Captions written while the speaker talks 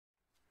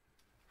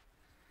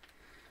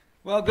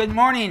Well, good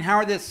morning. How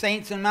are the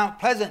saints in Mount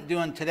Pleasant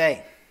doing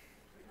today?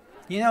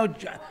 You know,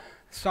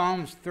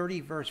 Psalms 30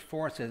 verse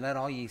 4 says, "Let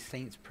all ye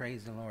saints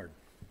praise the Lord."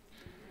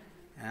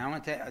 And I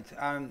want to,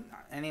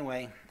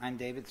 anyway, I'm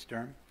David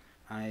Sturm.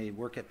 I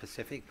work at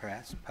Pacific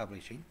Press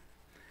Publishing.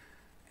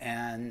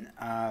 And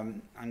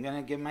I'm going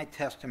to give my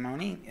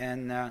testimony.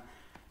 And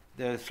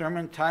the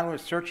sermon title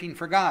is Searching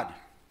for God.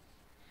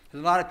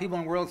 There's a lot of people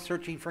in the world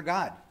searching for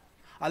God.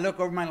 I look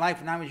over my life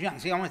when I was young.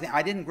 See, the only thing,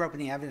 I didn't grow up in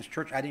the Adventist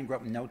church. I didn't grow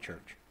up in no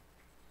church.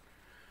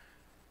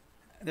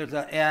 I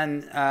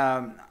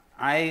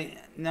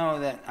know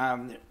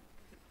that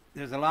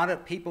there's a lot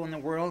of people in the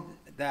world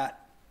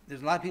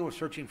there's a lot of people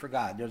searching for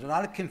God. There's a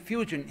lot of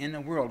confusion in the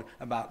world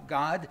about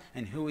God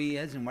and who He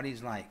is and what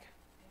He's like.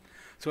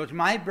 So it's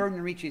my burden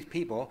to reach these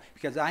people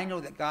because I know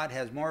that God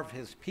has more of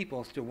His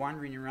people still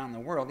wandering around the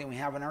world than we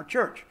have in our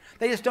church.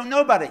 They just don't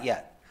know about it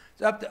yet.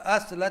 It's up to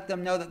us to let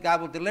them know that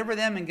God will deliver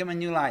them and give them a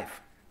new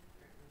life.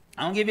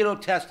 I'm going to give you a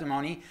little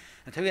testimony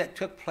and tell you what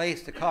took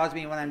place to cause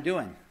me what I'm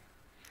doing.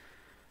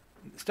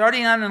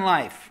 Starting out in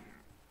life,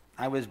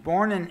 I was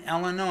born in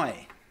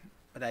Illinois,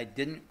 but I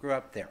didn't grow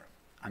up there.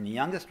 I'm the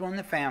youngest one in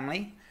the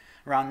family.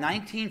 Around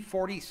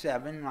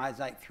 1947, when I was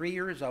like 3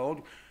 years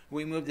old,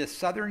 we moved to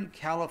Southern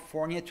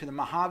California to the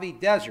Mojave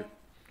Desert.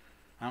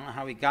 I don't know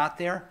how we got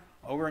there.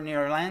 Over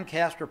near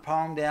Lancaster,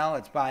 Palmdale,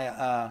 it's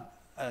by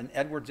an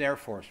Edwards Air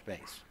Force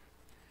Base.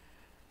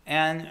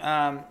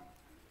 But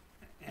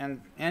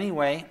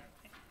anyway,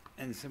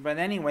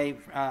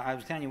 I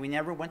was telling you, we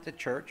never went to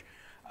church.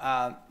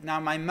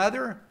 Now, my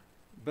mother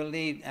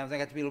believed, as I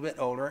got to be a little bit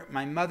older,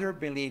 my mother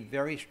believed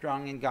very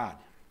strong in God.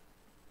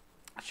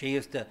 She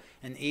used to,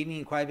 in the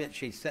evening quite a bit,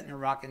 she'd sit in a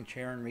rocking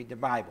chair and read the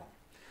Bible.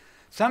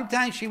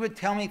 Sometimes she would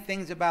tell me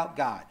things about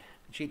God.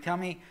 She'd tell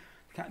me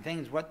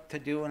things what to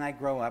do when I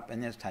grow up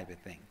and this type of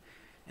thing.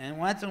 And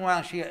once in a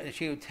while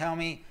she would tell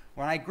me,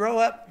 when I grow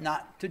up,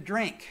 not to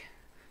drink.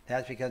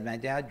 That's because my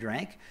dad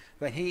drank,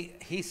 but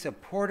he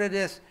supported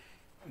us.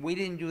 We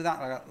didn't do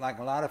that like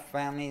a lot of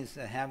families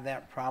that have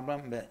that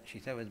problem, but she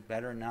said it was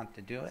better not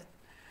to do it.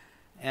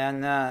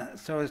 And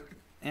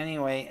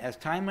anyway, as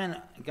time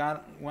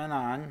went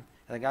on,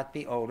 as I got to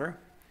be older,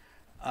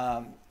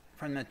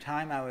 from the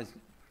time I was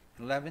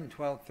 11,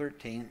 12,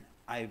 13,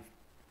 I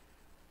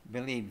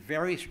believed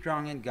very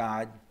strong in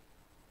God,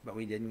 but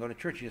we didn't go to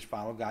church. You just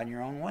follow God in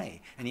your own way.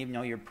 And even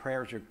though your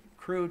prayers are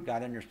crude,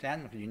 God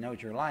understands because He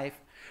knows your life.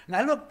 And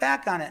I look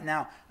back on it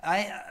now,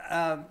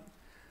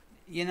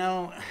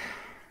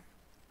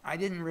 I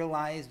didn't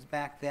realize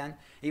back then,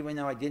 even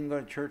though I didn't go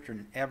to church or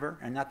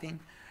nothing,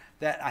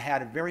 that I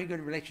had a very good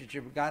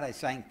relationship with God. I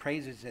sang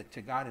praises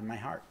to God in my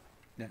heart.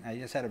 I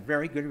just had a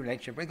very good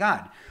relationship with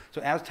God.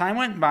 So as time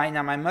went by,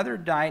 now my mother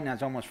died and I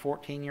was almost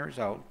 14 years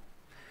old.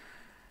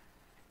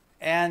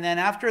 And then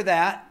after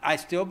that, I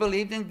still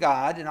believed in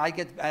God. And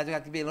as I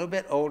got to be a little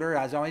bit older,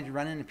 I was always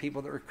running into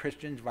people that were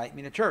Christians invite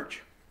me to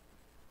church.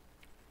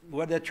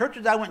 Well, the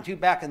churches I went to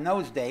back in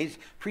those days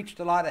preached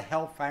a lot of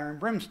hellfire and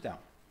brimstone.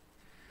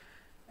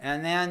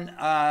 And then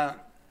I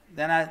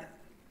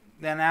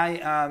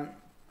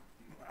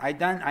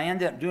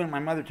ended up doing what my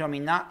mother told me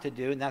not to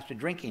do, and that's the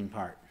drinking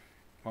part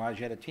while I was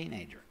yet a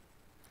teenager.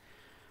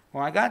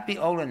 When I got to be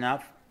old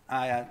enough,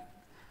 I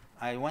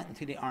went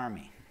into the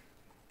Army.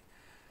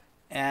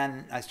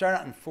 And I started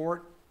out in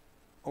Fort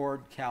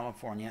Ord,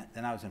 California.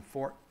 Then I was in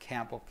Fort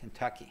Campbell,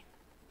 Kentucky.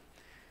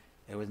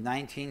 It was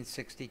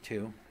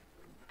 1962.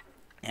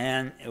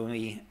 And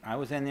I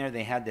was in there,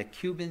 they had the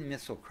Cuban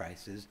Missile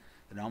Crisis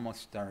that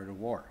almost started a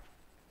war.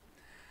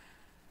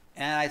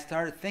 And I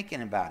started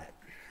thinking about it.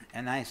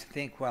 And I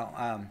think,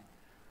 well,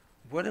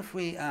 what if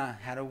we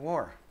had a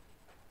war?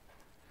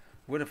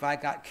 What if I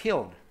got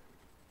killed?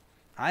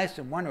 I used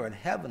to wonder what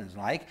heaven is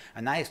like,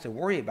 and I used to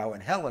worry about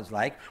what hell is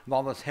like with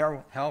all this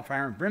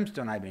hellfire and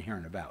brimstone I've been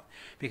hearing about.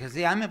 Because,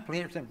 see, I'm a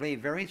person that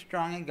believes very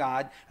strong in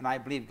God, and I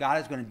believe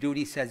God is going to do what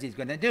He says He's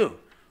going to do.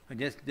 I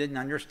just didn't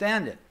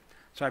understand it.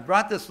 So I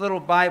brought this little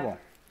Bible.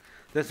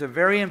 This is a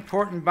very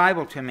important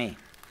Bible to me.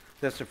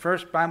 This is the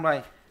first Bible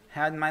I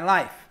had in my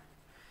life.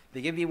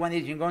 They give you one of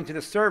these, you can go into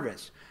the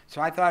service. So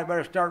I thought I'd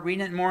better start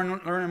reading it more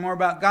and learning more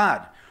about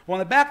God. Well, in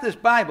the back of this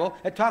Bible,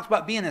 it talks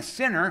about being a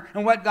sinner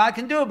and what God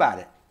can do about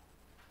it.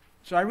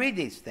 So I read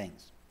these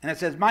things. And it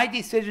says, my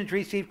decision to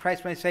receive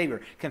Christ my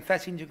Savior,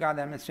 confessing to God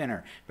that I'm a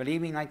sinner,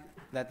 believing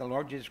that the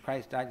Lord Jesus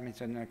Christ died for me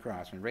on the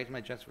cross and raised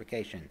my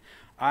justification.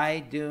 I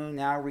do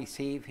now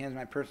receive Him as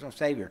my personal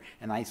Savior.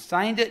 And I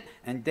signed it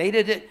and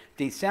dated it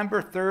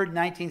December 3rd,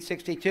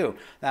 1962.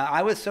 Now,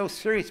 I was so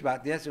serious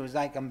about this, it was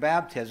like a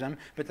baptism,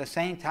 but at the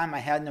same time I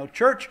had no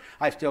church.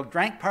 I still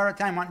drank part of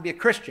the time, wanted to be a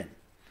Christian.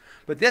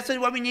 But this is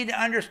what we need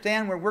to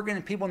understand. We're working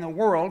with people in the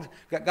world,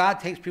 that God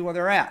takes people where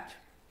they're at.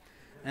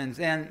 And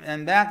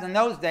back in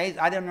those days,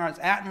 I didn't know where I was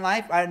at in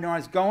life. I didn't know where I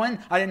was going.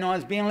 I didn't know I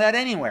was being led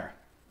anywhere.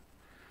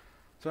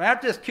 So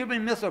after this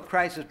Cuban Missile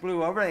Crisis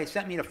blew over, they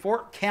sent me to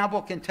Fort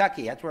Campbell,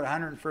 Kentucky. That's where the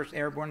 101st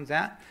Airborne is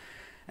at.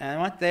 And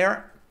I went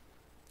there.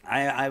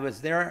 I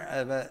was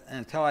there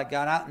until I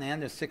got out in the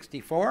end of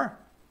 64.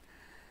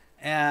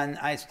 And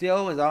I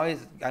still was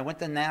always, I went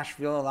to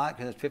Nashville a lot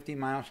because it's 50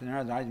 miles from there.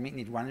 I was always meeting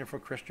these wonderful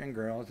Christian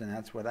girls, and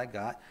that's what I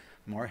got,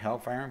 more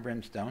hellfire and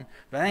brimstone.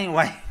 But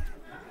anyway,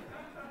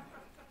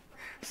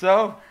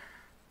 so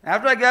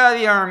after I got out of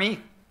the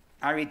Army,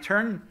 I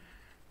returned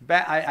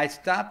back.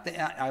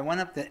 I went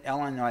up to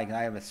Illinois because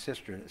I have a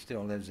sister that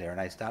still lives there,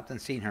 and I stopped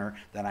and seen her.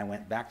 Then I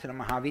went back to the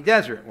Mojave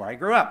Desert where I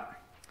grew up.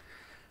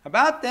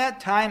 About that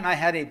time, I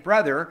had a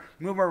brother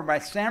move over by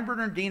San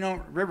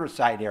Bernardino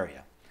Riverside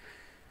area.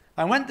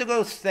 I went to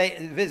go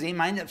visit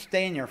him. I ended up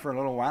staying there for a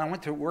little while. I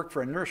went to work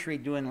for a nursery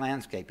doing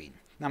landscaping.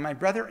 Now, my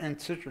brother and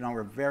sister-in-law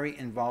were very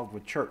involved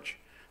with church.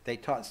 They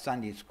taught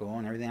Sunday school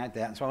and everything like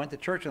that. And so I went to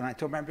church, and I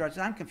told my brother, I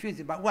said, I'm confused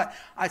about what?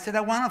 I said,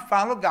 I want to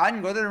follow God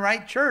and go to the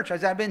right church. I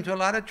said, I've been to a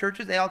lot of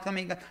churches. They all tell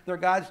me they're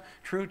God's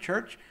true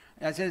church.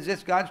 I said, is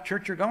this God's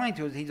church you're going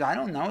to? He said, I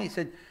don't know. He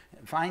said,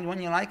 find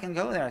one you like and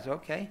go there. I said,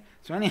 okay.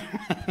 So anyway,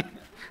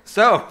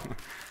 so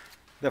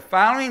the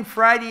following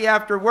Friday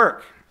after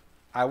work,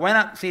 I went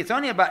up. See, it's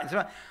only about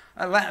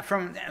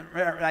from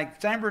like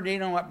San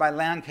Bernardino up by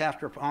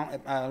Lancaster,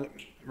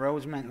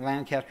 Rosamond,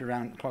 Lancaster,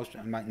 around close to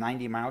about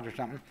 90 miles or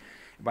something,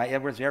 by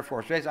Edwards Air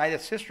Force Base. I had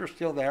a sister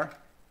still there,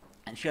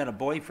 and she had a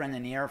boyfriend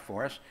in the Air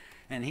Force,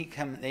 and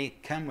they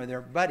come with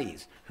their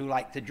buddies who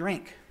like to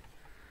drink.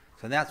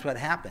 So that's what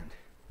happened.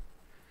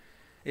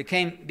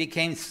 It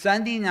became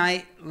Sunday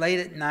night, late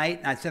at night,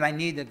 and I said, I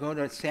need to go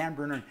to San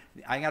Bernardino.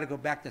 I got to go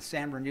back to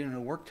San Bernardino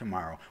to work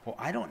tomorrow. Well,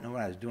 I don't know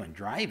what I was doing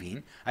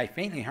driving. I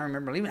faintly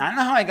remember leaving. I don't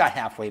know how I got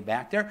halfway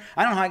back there.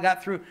 I don't know how I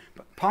got through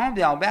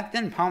Palmdale. Back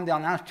then,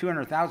 Palmdale now is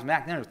 200,000.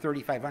 Back then, it was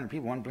 3,500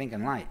 people, one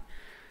blinking light.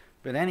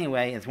 But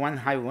anyway, it's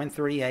Highway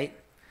 138.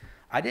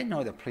 I didn't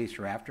know the police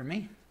were after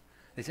me.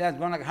 They said I was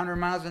going like 100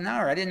 miles an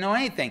hour. I didn't know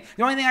anything.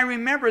 The only thing I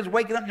remember is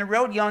waking up in the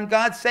road yelling,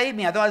 God save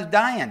me. I thought I was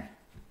dying.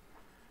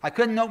 I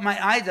couldn't open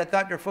my eyes. I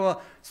thought they were full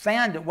of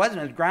sand. It wasn't.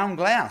 It was ground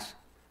glass.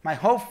 My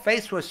whole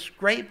face was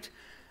scraped.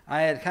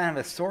 I had kind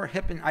of a sore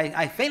hip. And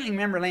I faintly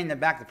remember laying in the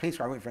back of the police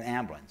car waiting for the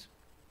ambulance.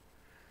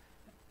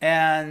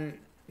 And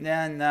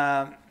then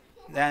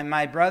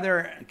my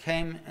brother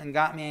came and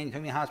got me and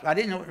took me to the hospital. I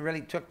didn't know what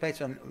really took place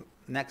on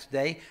the next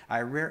day. I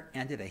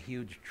rear-ended a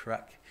huge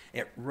truck.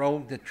 It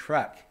rolled the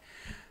truck.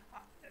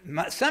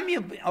 Some of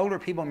you older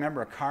people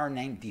remember a car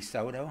named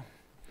DeSoto.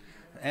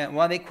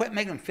 Well, they quit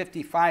making them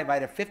 55. I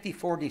had a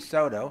 54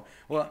 DeSoto.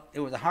 Well,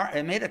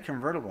 it made a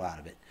convertible out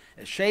of it.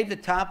 It shaved the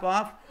top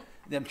off,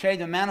 then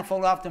shaved the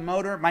manifold off the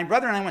motor. My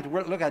brother and I went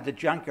to look at the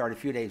junkyard a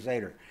few days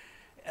later.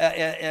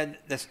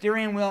 The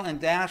steering wheel and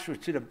dash was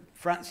to the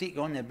front seat,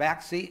 going to the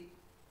back seat,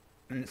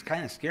 and it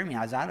kind of scared me.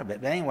 I was out of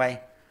it. But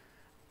anyway,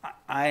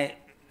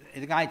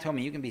 the guy told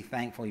me, you can be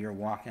thankful you're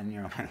walking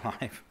your own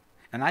life.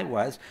 And I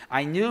was.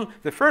 I knew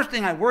the first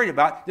thing I worried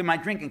about, did my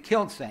drinking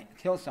kill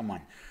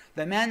someone?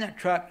 The man in that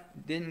truck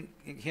didn't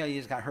kill, he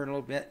just got hurt a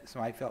little bit,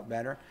 so I felt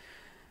better.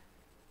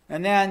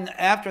 And then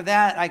after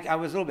that, I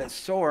was a little bit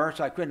sore,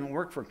 so I couldn't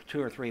work for 2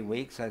 or 3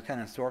 weeks. I was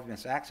kind of sore from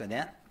this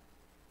accident.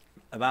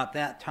 About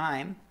that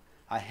time,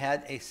 I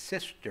had a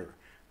sister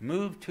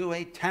move to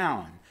a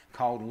town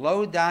called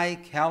Lodi,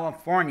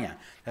 California.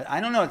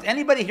 I don't know, does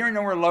anybody here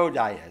know where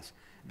Lodi is?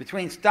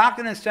 Between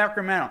Stockton and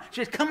Sacramento.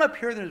 She said, come up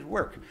here, there's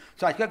work.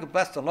 So I took a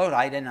bus to Lodi.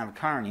 I didn't have a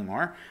car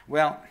anymore.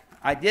 Well,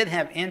 I did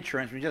have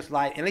insurance. We just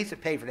lied. At least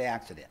it paid for the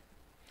accident.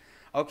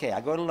 Okay,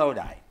 I go to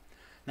Lodi.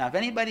 Now, if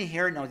anybody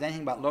here knows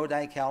anything about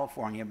Lodi,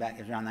 California, back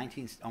around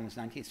almost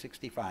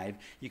 1965,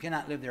 you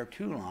cannot live there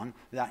too long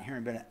without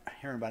hearing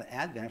about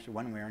Adventist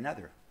one way or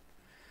another.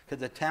 Because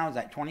the town's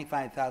like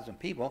 25,000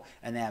 people,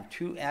 and they have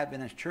 2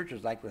 Adventist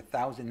churches, like with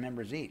 1,000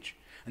 members each.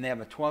 And they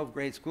have a 12th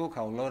grade school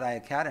called Lodi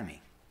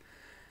Academy.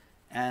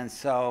 And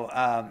so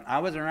I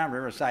wasn't around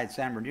Riverside,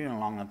 San Bernardino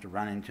long enough to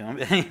run into them.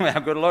 But anyway,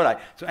 I'll go to Lodi.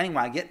 So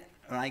anyway,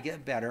 when I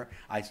get better,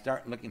 I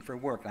start looking for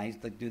work. And I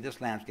used to do this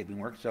landscaping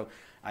work. So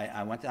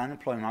I went to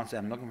unemployment office.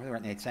 I'm looking for work.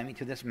 And they'd send me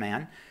to this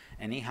man,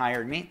 and he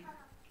hired me.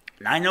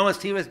 And I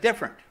noticed he was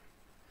different.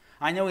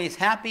 I know he's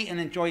happy and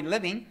enjoyed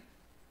living.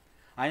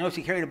 I noticed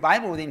he carried a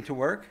Bible with him to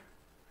work.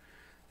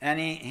 And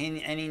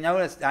he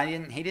noticed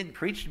he didn't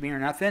preach to me or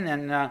nothing.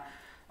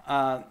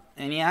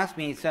 And he asked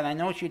me, he said, I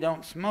notice you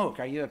don't smoke.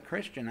 Are you a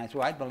Christian? I said,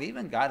 well, I believe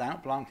in God. I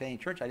don't belong to any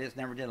church. I just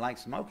never did like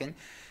smoking.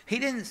 He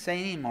didn't say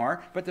any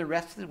more, but the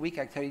rest of the week,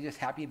 I tell you, just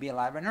happy to be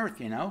alive on earth,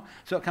 you know.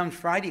 So it comes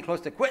Friday,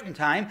 close to quitting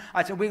time.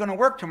 I said, we're going to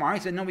work tomorrow.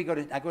 He said, no,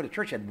 I go to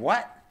church. I said,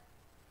 what?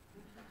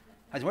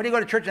 I said, what do you go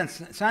to church on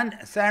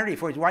Saturday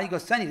for? He said, why do you go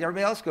Sundays?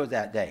 Everybody else goes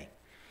that day.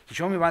 He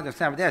showed me about the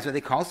Sabbath day. So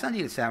they call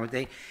Sunday the Sabbath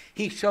day.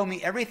 He showed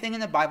me everything in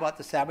the Bible about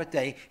the Sabbath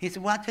day. He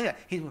said, well, I'll tell you.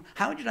 He said,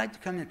 how would you like to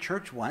come to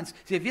church once? He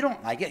said, if you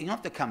don't like it, you don't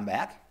have to come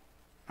back.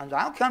 I said,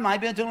 I'll come. I've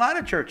been to a lot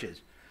of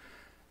churches.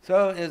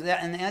 So it was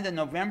in the end of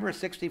November of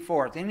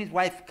 '64. Then his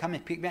wife came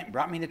and picked me up and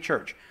brought me to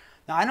church.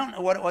 Now, I don't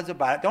know what it was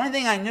about it. The only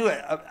thing I knew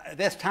at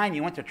this time,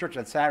 you went to church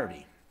on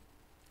Saturday.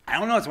 I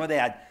don't know whether they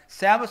had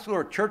Sabbath school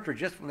or church or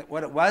just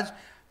what it was,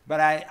 but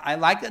I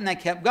liked it and I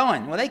kept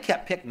going. Well, they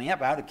kept picking me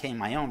up. I would have came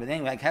my own, but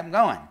anyway, I kept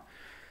going.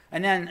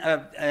 And then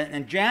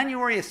in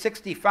January of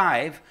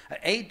 65,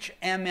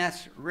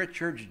 HMS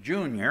Richards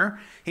Jr.,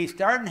 he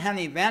started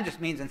having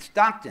evangelist meetings in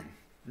Stockton,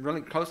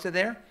 really close to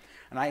there.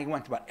 And I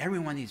went to about every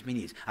one of these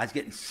meetings. I was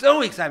getting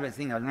so excited about the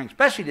thing I was learning,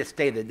 especially to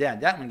Stay the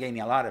Dead. That one gave me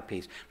a lot of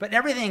peace. But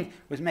everything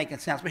was making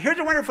sense. But here's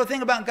the wonderful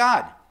thing about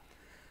God.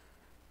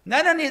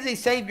 Not only does he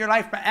save your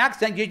life by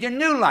accident, he gives you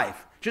new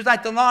life. Just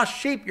like the lost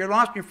sheep, you're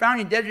lost, you're found,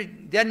 you're dead,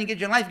 and he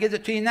gives you life, he gives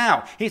it to you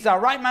now. He said,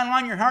 write my law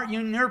in your heart,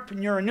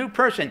 you're a new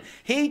person.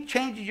 He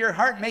changes your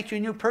heart, makes you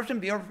a new person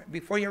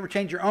before you ever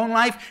change your own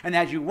life, and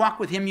as you walk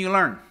with him, you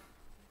learn.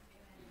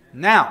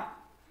 Now,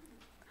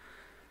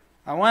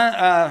 I want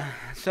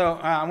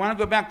to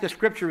go back to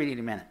scripture reading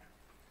a minute,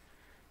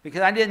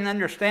 because I didn't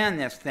understand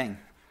this thing.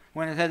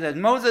 When it says, as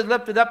Moses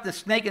lifted up the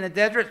snake in the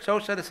desert, so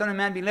shall the Son of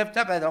Man be lifted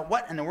up, I thought,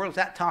 what in the world is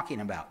that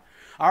talking about?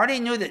 I already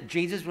knew that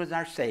Jesus was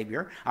our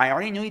Savior. I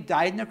already knew he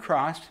died on the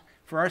cross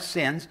for our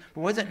sins.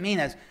 But what does it mean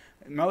as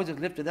Moses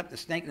lifted up the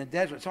snake in the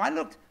desert? So I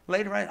looked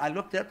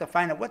it up to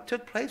find out what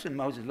took place when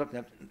Moses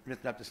lifted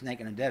up the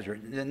snake in the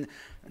desert. And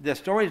the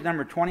story is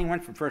number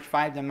 21 from verse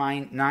 5 to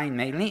 9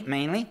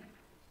 mainly.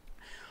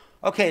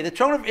 Okay, the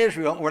children of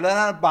Israel were let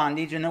out of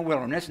bondage in the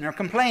wilderness, and they're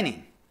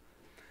complaining.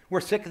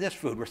 We're sick of this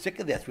food. We're sick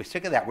of this. We're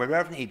sick of that. We're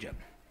right from Egypt.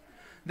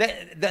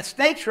 The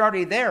snakes are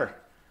already there.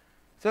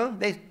 So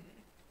the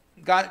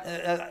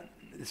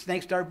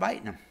snakes started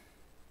biting them.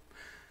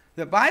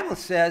 The Bible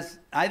says,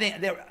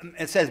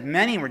 it says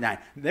many were dying.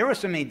 There were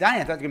so many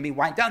dying, I thought they were going to be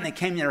wiped out, and they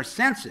came to their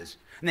senses.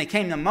 And they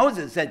came to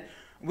Moses and said,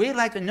 we'd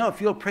like to know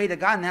if you'll pray to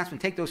God and ask him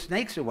to take those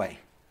snakes away.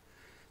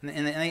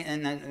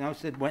 And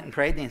Moses went and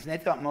prayed, and they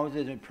thought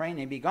Moses would pray and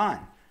they'd be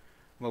gone.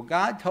 Well,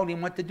 God told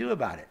him what to do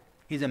about it.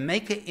 He said,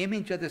 make an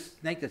image of the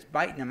snake that's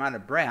biting him out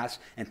of brass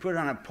and put it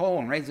on a pole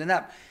and raise it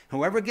up.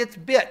 Whoever gets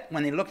bit,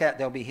 when they look at it,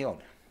 they'll be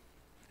healed.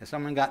 If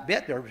someone got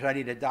bit, they were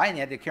ready to die, and they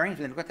had to carry him,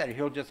 so they looked at it,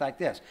 healed just like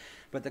this.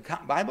 But the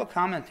Bible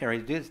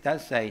commentaries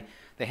does say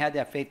they had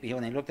that faith to be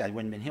healed, and they looked at it, it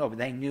wouldn't have been healed, but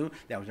they knew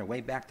that was their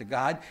way back to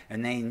God,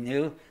 and they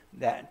knew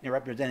that it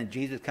represented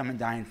Jesus coming and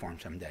dying for them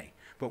someday.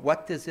 But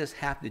what does this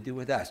have to do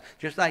with us?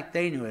 Just like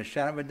they knew, a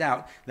shadow of a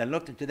doubt, that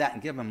looked into that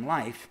and give them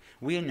life,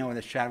 we know with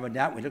a shadow of a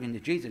doubt, we look into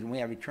Jesus, and we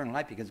have eternal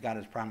life because God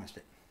has promised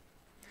it.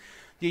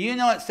 Do you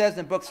know it says in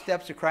the book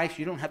Steps of Christ,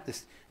 you don't have to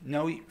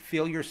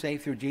feel you're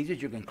saved through Jesus,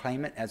 you can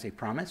claim it as a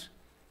promise?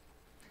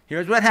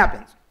 Here's what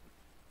happens.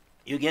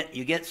 You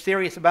get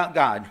serious about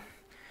God.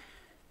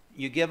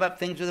 You give up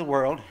things of the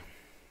world.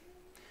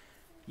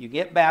 You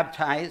get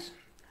baptized,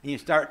 and you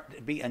start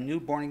to be a new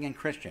born-again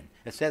Christian.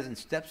 It says in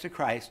Steps of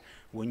Christ,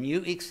 when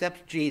you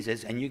accept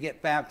Jesus and you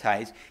get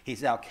baptized, he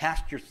says, I'll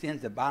cast your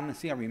sins to the bottom of the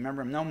sea. I'll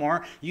remember them no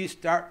more. You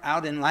start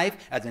out in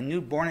life as a new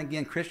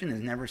born-again Christian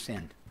who's never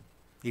sinned,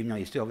 even though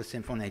you still have a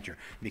sinful nature,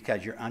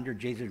 because you're under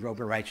Jesus'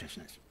 robe of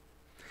righteousness.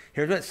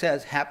 Here's what it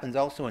says happens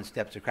also in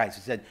Steps of Christ.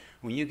 It said,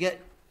 when you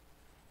get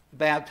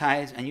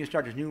baptized and you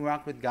start this new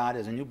walk with God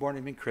as a new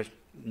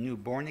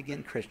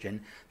born-again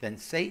Christian, then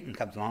Satan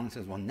comes along and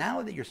says, well,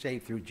 now that you're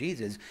saved through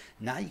Jesus,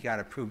 now you got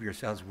to prove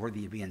yourselves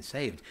worthy of being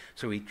saved.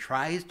 So he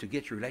tries to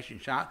get your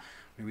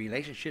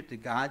relationship to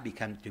God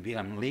to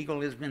become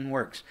legalism and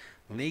works.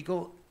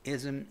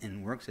 Legalism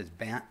and works is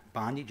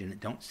bondage, and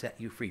it don't set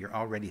you free. You're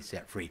already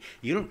set free.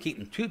 You don't keep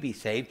him to be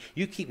saved.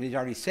 You keep him, he's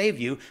already saved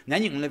you. And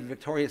then you can live a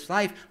victorious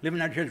life,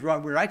 living under his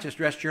robe of righteousness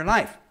the rest of your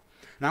life.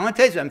 Now I want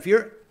to tell you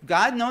something.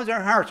 God knows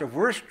our hearts. If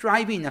we're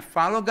striving to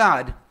follow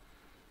God,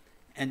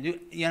 and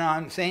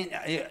I'm saying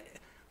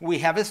we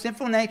have a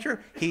sinful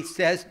nature. He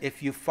says,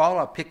 if you fall,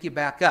 I'll pick you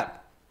back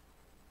up.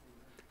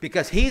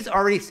 Because he's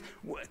already...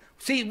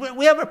 See,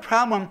 we have a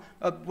problem.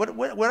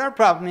 What our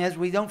problem is,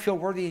 we don't feel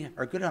worthy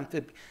or good enough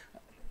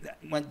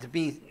to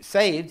be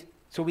saved,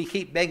 so we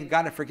keep begging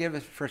God to forgive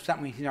us for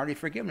something he's already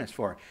forgiven us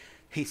for.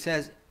 He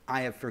says,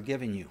 I have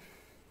forgiven you.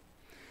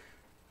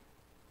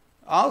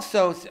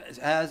 Also,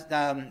 as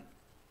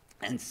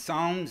in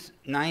Psalms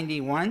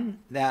 91,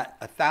 that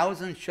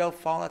 1,000 shall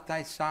fall at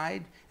thy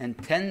side, and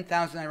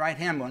 10,000 at thy right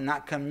hand will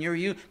not come near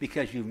you,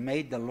 because you've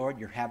made the Lord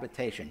your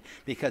habitation.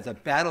 Because the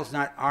battle's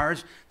not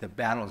ours, the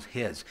battle's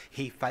his.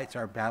 He fights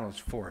our battles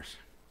for us.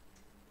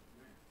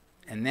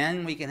 And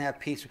then we can have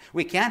peace.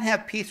 We can't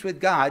have peace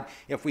with God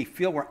if we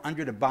feel we're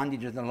under the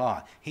bondage of the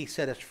law. He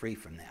set us free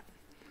from that.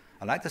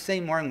 I'd like to say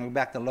more and go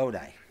back to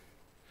Lodi.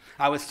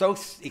 I was so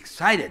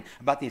excited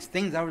about these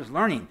things I was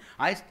learning.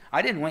 I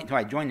didn't wait until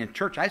I joined the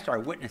church. I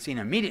started witnessing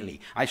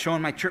immediately. I showed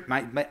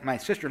my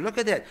sister, look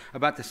at that,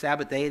 about the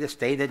Sabbath day, the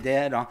Stay the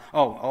Dead.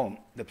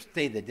 The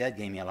Stay the Dead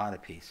gave me a lot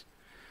of peace.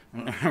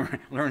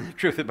 Learn the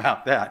truth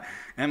about that.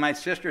 And my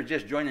sister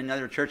just joined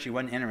another church. She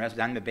wasn't interested.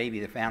 I'm the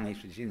baby of the family,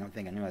 so she didn't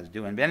think I knew what I was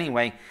doing. But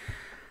anyway,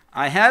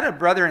 I had a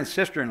brother and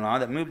sister-in-law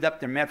that moved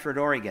up to Medford,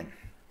 Oregon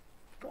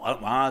while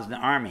I was in the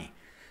Army.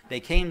 They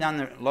came down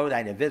to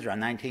Lodi to visit in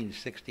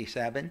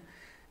 1967,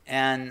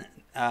 and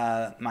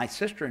my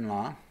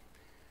sister-in-law,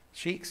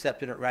 she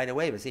accepted it right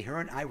away. But see, her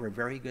and I were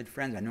very good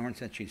friends. I know her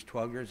since she's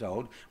 12 years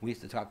old. We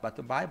used to talk about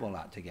the Bible a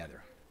lot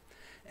together.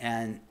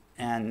 And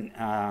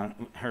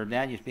her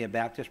dad used to be a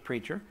Baptist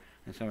preacher,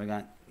 and so we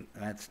got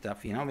that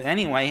stuff, But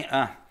anyway,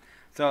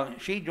 So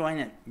she joined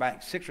it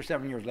about 6 or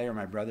 7 years later.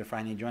 My brother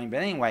finally joined.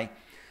 But anyway,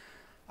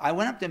 I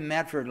went up to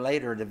Medford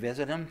later to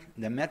visit him.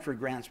 The Medford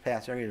Grants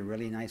Pass area is a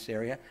really nice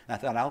area. I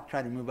thought I'll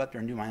try to move up there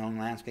and do my own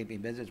landscaping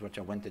business, which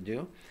I went to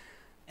do.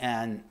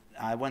 And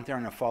I went there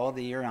in the fall of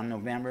the year, on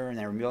November, and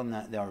they were building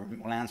the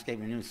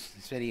landscaping, new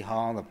city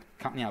hall. The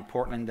company out of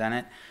Portland done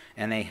it,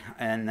 anyway,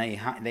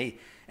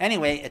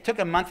 it took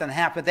a month and a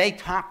half, but they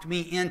talked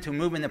me into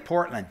moving to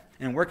Portland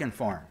and working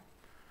for them.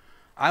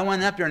 I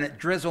went up there and it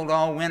drizzled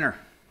all winter.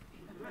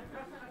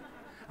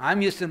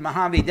 I'm used to the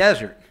Mojave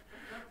Desert.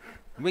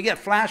 We get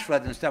flash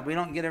floods and stuff. We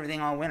don't get everything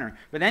all winter.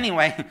 But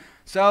anyway,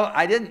 so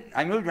I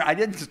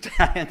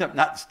ended up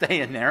not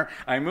staying there.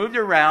 I moved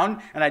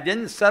around, and I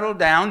didn't settle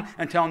down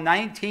until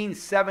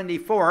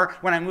 1974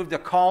 when I moved to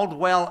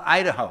Caldwell,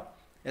 Idaho.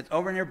 It's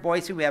over near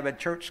Boise. We have a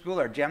church school,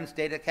 or Gem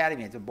State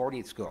Academy. It's a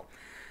boarding school.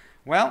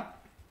 Well,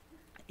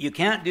 you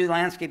can't do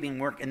landscaping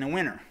work in the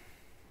winter.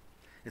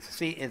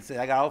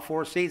 I got all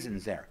 4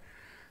 seasons there.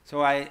 So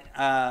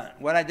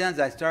what I done is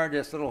I started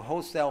this little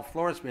wholesale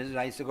florist business.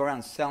 I used to go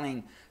around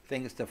selling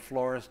things to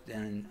florists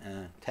and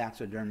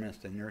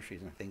taxidermists and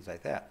nurseries and things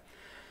like that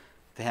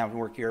to have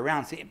work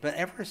year-round. See, but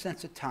ever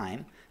since the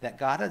time that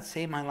God had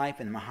saved my life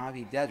in the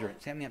Mojave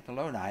Desert, sent me up to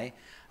Lodi, I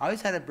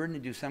always had a burden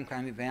to do some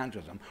kind of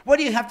evangelism. What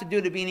do you have to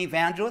do to be an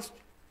evangelist?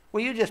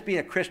 Well, you just be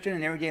a Christian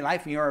in everyday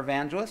life and you're an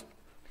evangelist.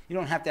 You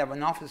don't have to have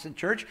an office in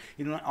church.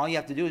 All you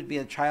have to do is be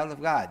a child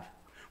of God.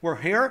 We're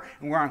here,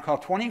 and we're on call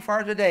 24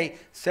 hours a day,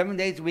 7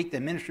 days a week to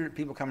minister to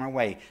people come our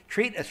way.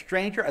 Treat a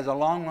stranger as a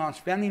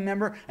long-lost family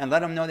member and let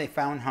them know they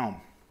found home.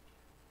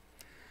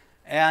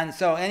 And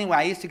so anyway,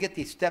 I used to get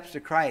these Steps to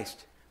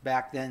Christ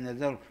back then. The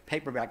little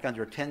paperback guns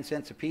were 10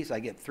 cents a piece. I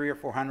get 300 or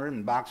 400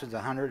 in boxes,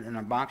 100 in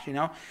a box, you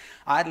know.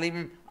 I'd leave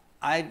them.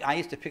 I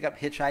used to pick up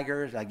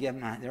hitchhikers. I give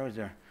them. There was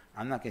a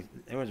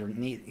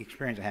neat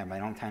experience I had, but I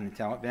don't have time to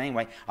tell it. But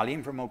anyway, I'll leave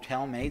them for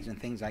motel maids and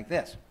things like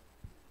this.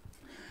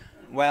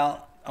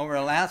 Well, over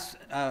the last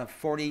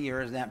 40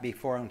 years,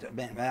 before I went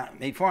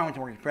to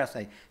Working Press,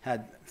 I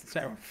had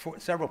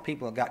several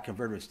people that got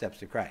converted with Steps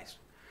to Christ.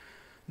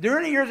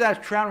 During the years I was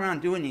traveling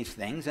around doing these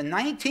things, in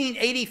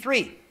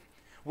 1983,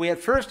 we had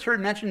first heard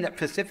mentioned that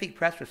Pacific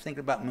Press was thinking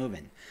about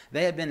moving.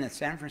 They had been in the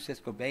San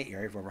Francisco Bay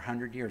Area for over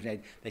 100 years.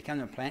 They come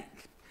to a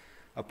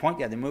point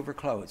they had to move or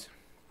close.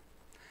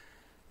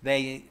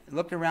 They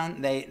looked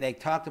around, they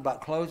talked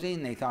about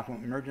closing, they talked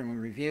about merger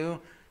and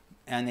review,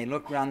 and they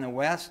looked around the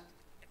West.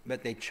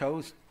 But they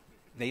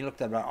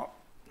looked at about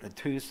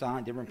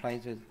Tucson, different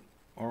places,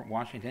 or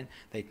Washington.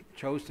 They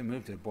chose to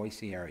move to the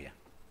Boise area.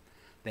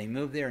 They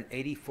moved there in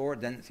 '84.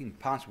 It doesn't seem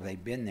possible.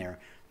 They've been there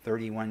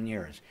 31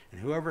 years. And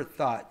whoever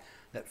thought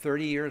that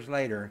 30 years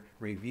later,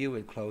 Review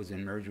would close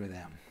and merge with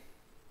them.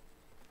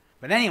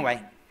 But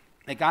anyway,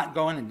 they got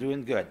going and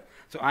doing good.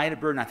 So I had a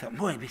burden. I thought,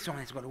 boy, it'd be so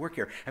nice to go to work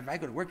here. If I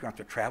go to work, you don't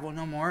have to travel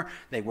no more.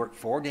 They work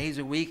 4 days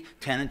a week,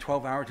 10 and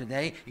 12 hours a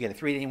day. You get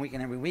a 3-day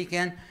weekend every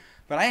weekend.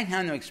 But I didn't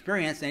have no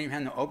experience. They didn't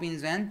have no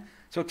openings then.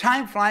 So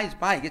time flies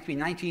by. It gets to be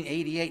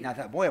 1988, and I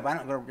thought, boy, if I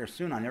don't go to work there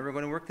soon, I'll never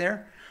go to work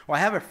there. Well, I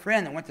have a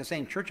friend that went to the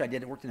same church I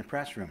did that worked in the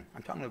press room.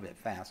 I'm talking a little bit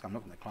fast. I'm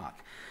looking at the clock.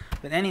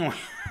 But anyway,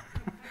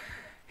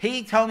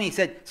 he told me, he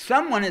said,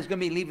 someone is going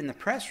to be leaving the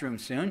press room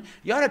soon.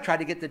 You ought to try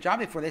to get the job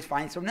before they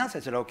find someone else. I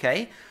said,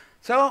 okay.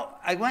 So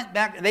I went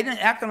back. They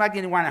didn't act like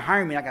they didn't want to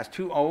hire me. Like I was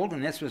too old,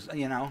 and this was,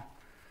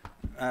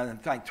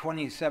 like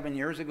 27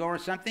 years ago or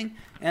something.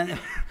 And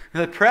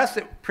the press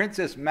that prints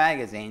this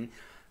magazine,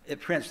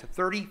 it prints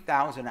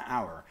 30,000 an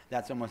hour.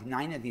 That's almost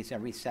 9 of these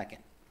every second.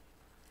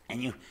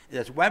 And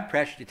there's web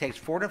press, it takes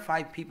 4 to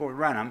 5 people to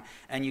run them,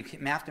 and you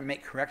have to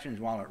make corrections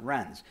while it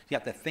runs. You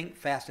have to think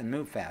fast and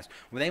move fast.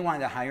 Well, they wanted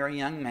to hire a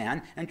young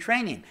man and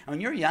train him.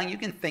 When you're young, you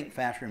can think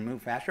faster and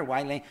move faster.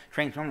 Why they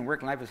train someone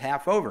work life is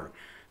half over?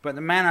 But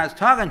the man I was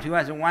talking to,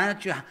 I said, why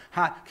don't you,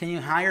 can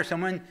you hire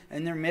someone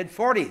in their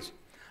mid-40s?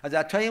 I said,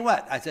 I'll tell you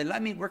what. I said,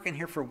 let me work in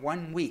here for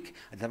 1 week.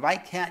 I said, if I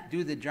can't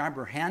do the job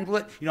or handle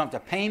it, you don't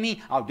have to pay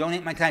me. I'll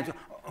donate my time. So,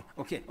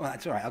 okay, well,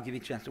 that's all right. I'll give you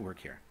a chance to work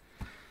here.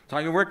 So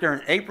I worked there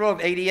in April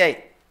of '88.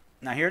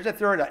 Now, here's the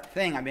third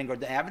thing. I've been going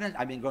to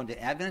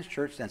Adventist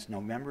church since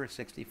November of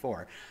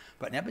 '64.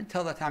 But up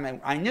until the time,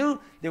 I knew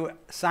there were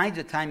signs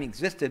of time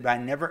existed, but I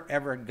never,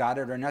 ever got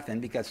it or nothing,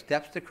 because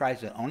Steps to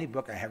Christ is the only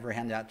book I ever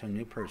handed out to a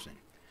new person.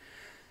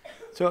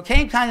 So it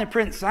came time to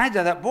print signs.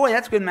 I thought, boy,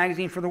 that's a good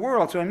magazine for the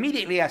world. So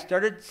immediately I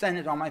started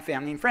sending it to all my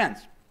family and friends.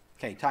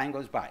 Okay, time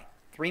goes by.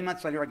 3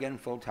 months later, I get them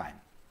full time.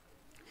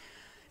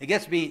 It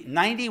gets to be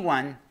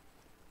 91,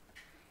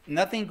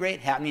 nothing great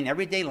happening,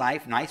 everyday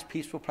life, nice,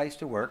 peaceful place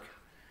to work.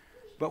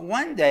 But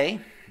one day,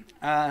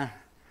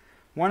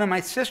 one of my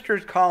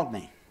sisters called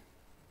me.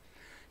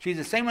 She's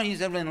the same one who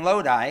used to live in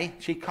Lodi.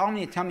 She called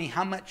me to tell me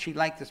how much she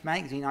liked this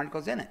magazine,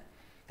 articles in it.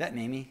 That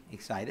made me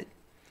excited.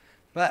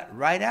 But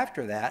right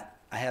after that,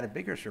 I had a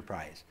bigger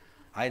surprise.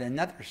 I had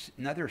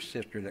another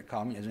sister that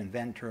called me. It was in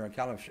Ventura,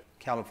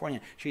 California.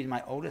 She's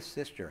my oldest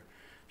sister.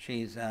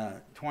 She's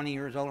 20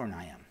 years older than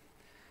I am.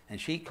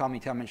 And she called me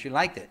telling me she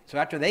liked it. So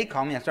after they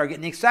called me, I started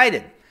getting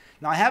excited.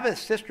 Now, I have a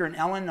sister in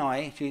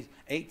Illinois. She's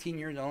 18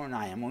 years older than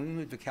I am. When we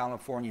moved to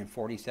California in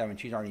 47,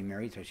 she's already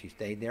married, so she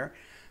stayed there.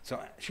 So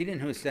she didn't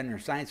know who was sending her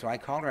signs, so I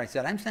called her. I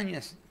said, I'm sending you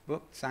this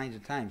book, Signs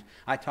of Times.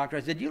 I talked to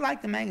her. I said, do you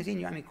like the magazine?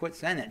 You want me to quit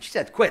sending it? She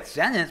said, quit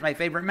sending it. It's my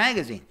favorite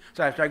magazine.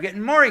 So I started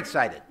getting more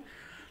excited.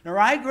 Now,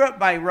 I grew up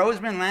by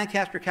Roseman,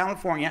 Lancaster,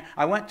 California.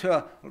 I went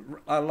to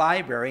a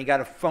library,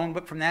 got a phone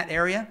book from that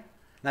area,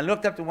 and I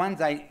looked up the ones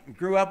I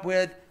grew up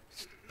with,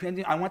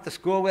 I went to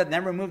school with,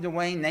 never moved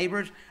away,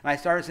 neighbors, and I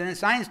started sending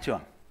signs to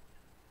them.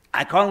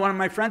 I called one of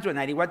my friends one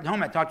night. He wasn't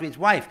home. I talked to his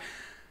wife.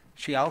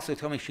 She also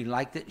told me she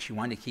liked it. She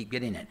wanted to keep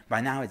getting it.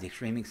 By now, I was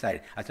extremely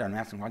excited. I started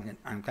asking all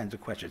kinds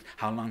of questions.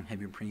 How long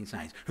have you been printing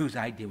signs? Whose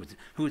idea was it?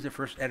 Who was the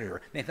first editor?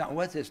 And they thought,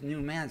 what's this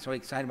new man so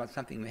excited about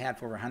something we had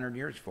for over 100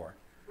 years for?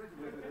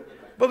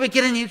 But we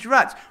get in these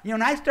ruts. You know,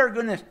 when I started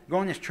going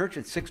to this church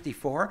in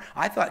 64,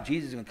 I thought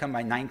Jesus was going to come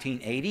by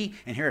 1980,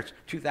 and here it's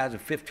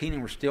 2015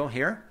 and we're still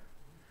here.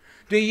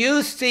 Do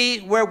you see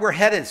where we're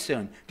headed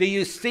soon? Do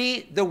you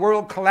see the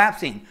world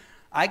collapsing?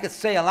 I could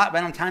say a lot, but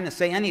I don't have time to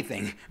say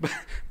anything.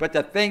 But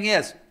the thing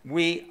is,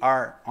 we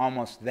are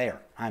almost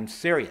there. I'm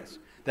serious.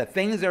 The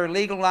things they're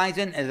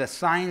legalizing is the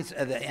signs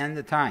of the end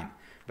of time.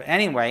 But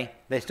anyway,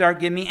 they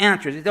started giving me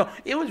answers.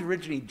 It was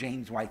originally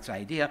James White's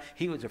idea.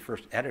 He was the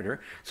first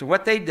editor. So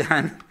what they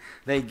done,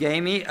 they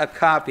gave me a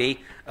copy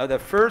of the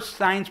first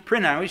signs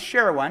printed. I always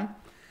share one.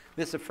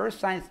 This is the first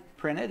signs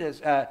printed.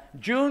 Is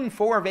June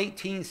 4 of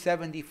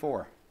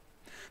 1874.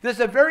 This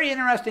is a very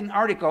interesting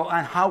article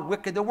on how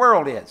wicked the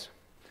world is.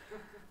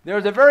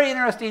 There's a very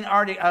interesting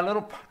article, a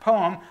little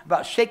poem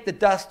about shake the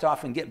dust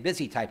off and get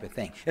busy type of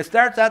thing. It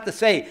starts out to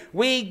say,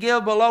 we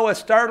give below a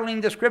startling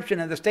description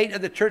of the state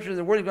of the church of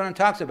the world. Going and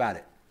talks about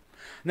it.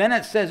 And then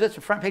it says, it's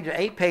the front page of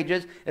 8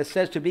 pages, it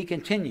says to be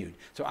continued.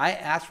 So I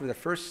asked for the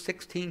first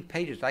 16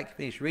 pages so I could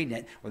finish reading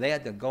it. Well, they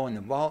had to go in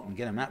the vault and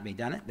get them out. They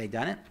done it. They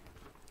done it.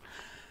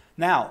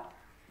 Now,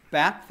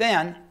 back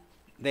then,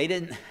 they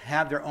didn't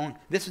have their own,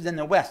 this is in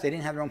the West, they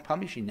didn't have their own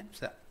publishing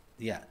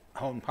yet.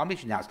 Home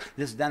publishing house.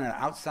 This is done in an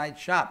outside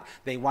shop.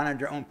 They wanted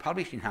their own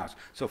publishing house.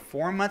 So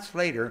 4 months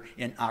later,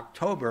 in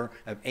October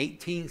of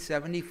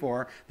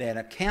 1874, they had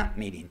a camp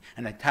meeting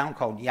in a town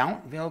called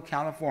Yountville,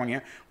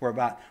 California, where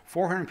about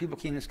 400 people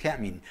came to this camp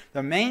meeting.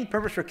 The main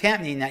purpose for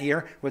camp meeting that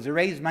year was to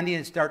raise money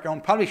to start their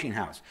own publishing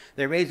house.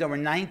 They raised over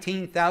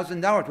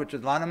 $19,000, which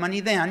was a lot of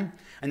money then,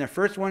 and the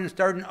first one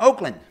started in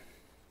Oakland.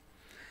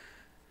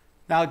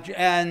 Now,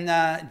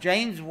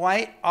 James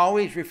White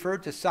always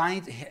referred to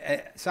signs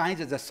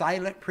as a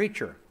silent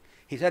preacher.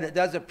 He said it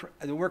does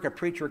the work a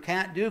preacher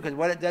can't do, because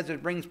what it does is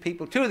it brings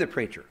people to the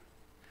preacher.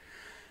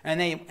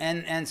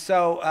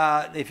 So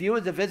if you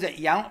were to visit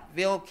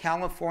Yountville,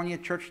 California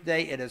church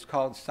today, it is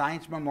called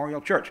Signs Memorial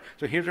Church.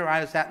 So here's where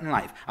I was at in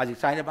life. I was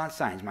excited about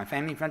signs. My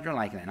family and friends were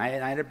liking it, and I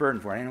had a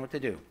burden for it. I didn't know what to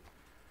do.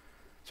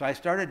 So I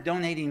started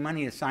donating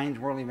money to Signs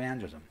World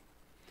Evangelism.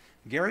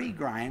 Gary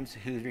Grimes,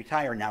 who's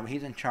retired now,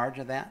 he's in charge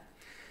of that.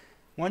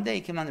 One day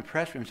he came on the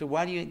press room and said,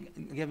 why do you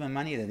give him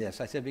money to this?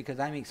 I said, because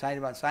I'm excited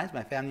about science.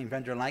 My family and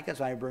friends are like us,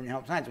 so I burden to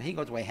help science. So he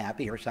goes away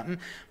happy or something.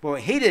 But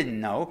what he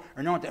didn't know,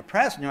 or know what the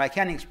press knew, I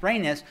can't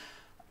explain this,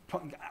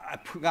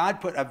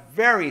 God put a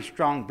very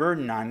strong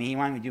burden on me. He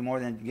wanted me to do more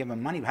than give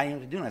him money. But how do you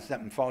know what to do unless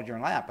something falls in your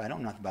lap? I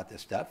don't know nothing about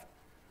this stuff.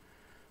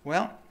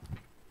 Well,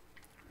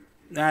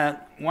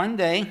 one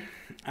day,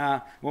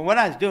 what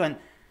I was doing,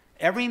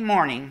 every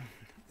morning,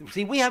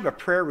 see, we have a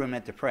prayer room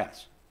at the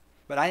press.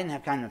 But I didn't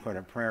have time to go to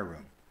a prayer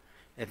room.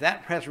 If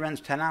that press runs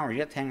 10 hours, you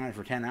have to hang on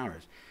for 10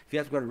 hours. If you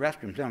have to go to the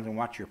restroom, sometimes you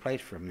watch your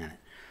place for a minute.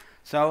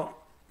 So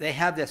they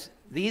have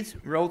these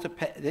rolls of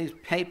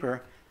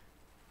paper,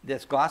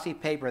 this glossy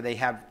paper. They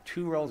have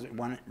 2 rolls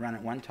run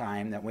at one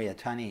time that weigh a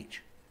ton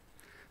each.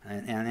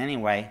 And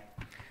anyway,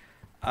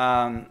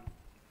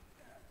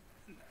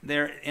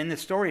 they're in the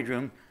storage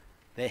room.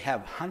 They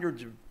have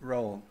hundreds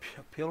of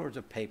pillars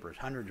of papers,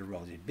 hundreds of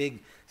rolls, these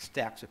big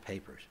stacks of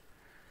papers.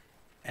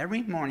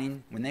 Every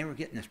morning, when they were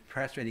getting this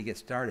press ready to get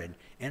started,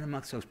 in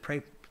amongst those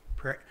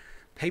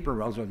paper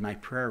rolls was my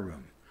prayer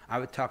room. I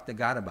would talk to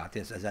God about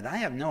this. I said, I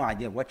have no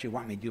idea what you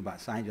want me to do about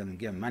signs other than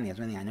give them money. That's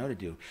the only thing I know to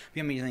do. If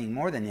you want me to do anything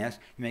more than this,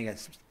 you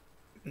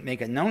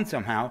make it known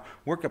somehow,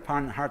 work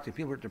upon the hearts of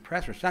people at the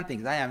press or something,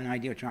 because I have no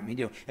idea what you want me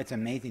to do. It's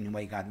amazing the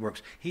way God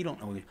works. He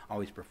don't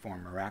always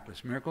perform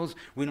miraculous miracles.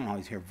 We don't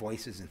always hear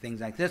voices and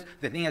things like this.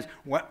 The thing is,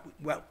 what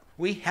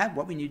we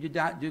need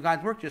to do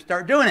God's work, just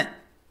start doing it.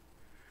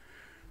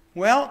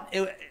 Well,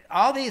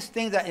 all these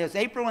things, it was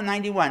April of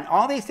 91.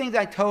 All these things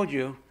I told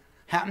you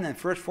happened in the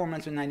first 4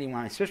 months of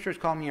 91. My sisters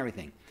called me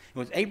everything. It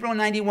was April of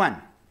 91.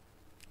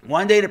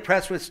 One day the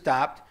press was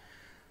stopped.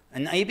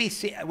 And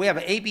we have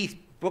an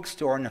AB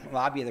bookstore in the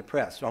lobby of the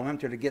press, so I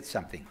went there to get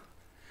something.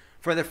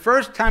 For the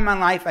first time in my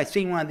life, I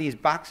seen one of these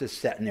boxes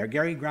sitting there.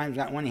 Gary Grimes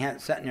got one, he had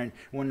it sitting there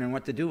wondering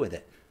what to do with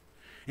it.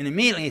 And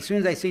immediately, as soon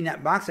as I seen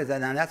that box, I said,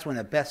 now that's one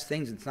of the best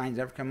things that Signs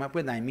ever come up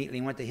with. And I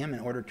immediately went to him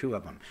and ordered 2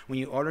 of them. When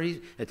you order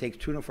these, it takes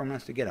 2 to 4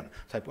 months to get them.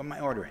 So I put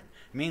my order in.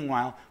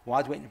 Meanwhile, while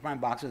I was waiting for my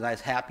boxes, I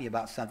was happy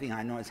about something.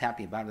 I know I was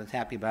happy about it. I was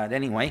happy about it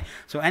anyway.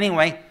 So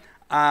anyway,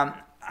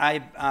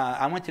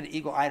 I went to the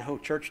Eagle, Idaho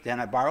church then.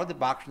 I borrowed the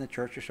box from the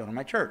church to show to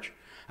my church.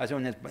 I said,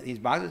 when these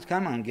boxes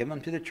come, I'm going to give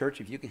them to the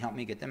church if you can help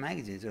me get the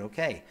magazines. I said,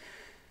 okay.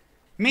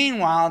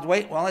 Meanwhile,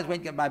 while I was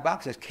waiting to get my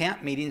boxes,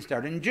 camp meeting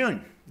started in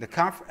June.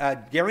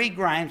 Gary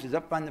Grimes is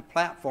up on the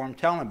platform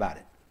telling about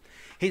it.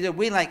 He said,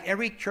 we like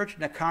every church in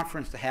the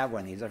conference to have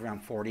one of these, around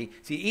 40.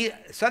 See,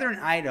 Southern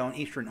Idaho and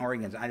Eastern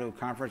Oregon is Idaho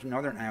Conference,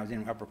 Northern Idaho is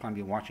in Upper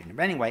Columbia, Washington.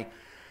 But anyway,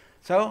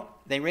 so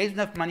they raised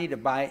enough money to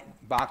buy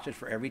boxes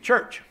for every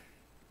church.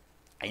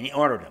 And he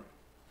ordered them.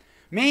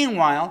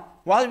 Meanwhile,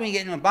 while we were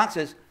getting the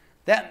boxes,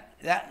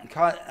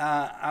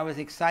 I was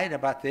excited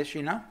about this,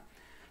 you know.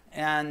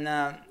 And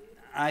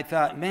I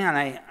thought,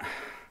 man,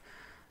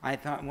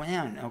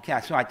 okay.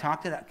 So I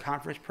talked to the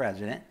conference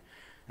president.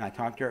 And I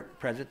talked to her,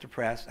 president to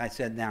press. I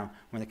said, now,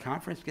 when the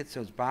conference gets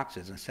those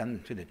boxes and send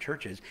them to the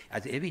churches, I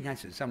said, it'd be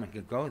nice if someone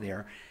could go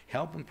there,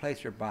 help them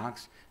place their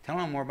box, tell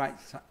them more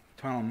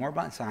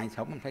about signs,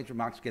 help them place their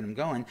box, get them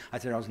going. I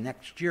said,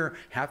 next year,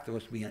 half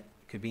those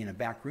could be in a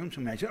back room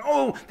somewhere. I said,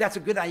 oh, that's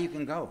a good idea, you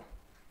can go.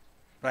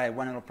 But I had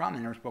one little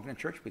problem. I'd never spoken in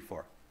church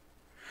before.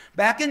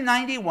 Back in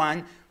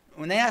 91,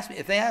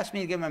 if they asked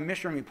me to give them a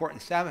mission report in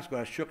Sabbath school,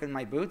 I shook in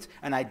my boots,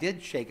 and I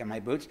did shake in my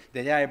boots.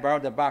 The day I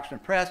borrowed the box from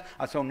the press,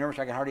 I was so nervous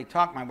I could hardly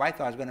talk. My wife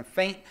thought I was going to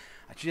faint.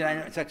 She said,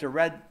 I had such a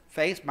red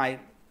face.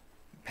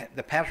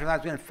 The pastor thought I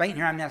was going to faint.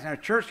 Here I'm asking a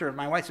church service.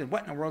 My wife said,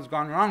 what in the world's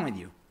gone wrong with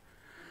you?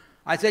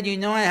 I said, you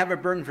know I have a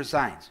burden for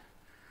signs.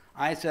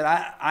 I said,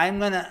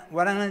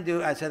 what I'm going to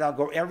do, I said, I'll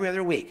go every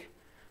other week.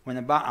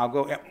 I'll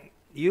go,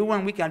 you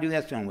 1 week, I'll do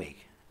this 1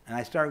 week. And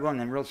I started going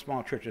to real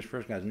small churches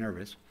first because I was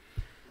nervous.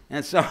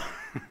 And so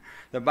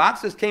the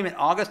boxes came in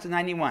August of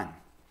 91.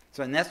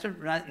 So in the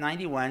of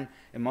 91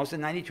 and most of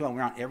 92, I went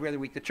out every other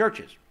week to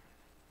churches.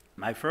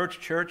 My first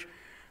church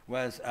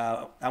was,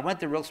 I went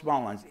to real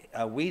small ones,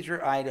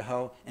 Weiser,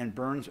 Idaho, and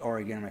Burns,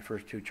 Oregon, my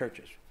first 2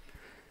 churches.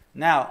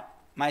 Now,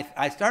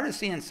 I started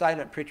seeing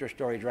silent preacher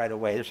stories right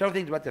away. There's several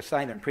things about the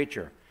silent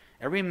preacher.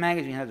 Every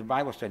magazine has a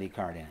Bible study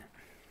card in it.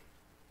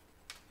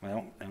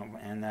 Well,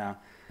 and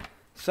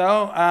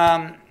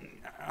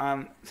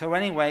so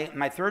anyway,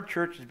 my third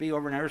church is to be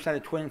over on the other side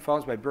of Twin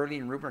Falls by Burley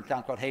and Rupert, a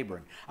town called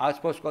Hayburn. I was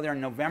supposed to go there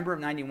in November of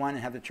 91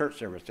 and have the church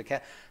service.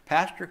 The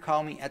pastor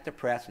called me at the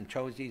press and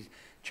changed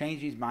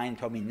his mind and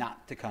told me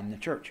not to come to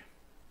church.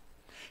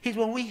 He said,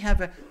 well, we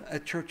have a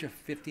church of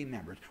 50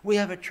 members. We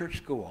have a church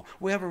school.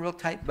 We have a real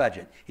tight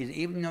budget. He said,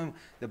 even though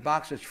the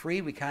box is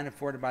free, we can't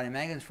afford to buy the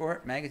magazines for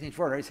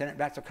it. He sent it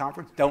back to the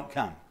conference. Don't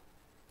come.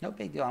 No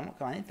big deal. I won't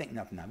come. I didn't think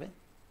nothing of it.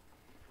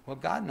 Well,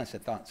 God must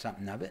have thought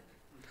something of it.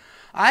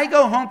 I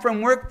go home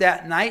from work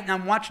that night, and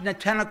I'm watching the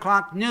 10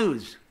 o'clock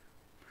news.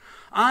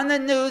 On the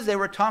news, they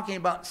were talking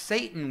about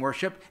Satan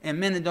worship in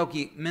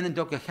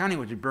Minidoka County,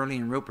 which is Burley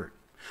and Rupert.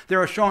 They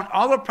were showing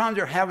all the problems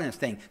they're having this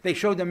thing. They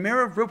showed the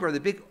mirror of Rupert, the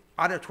big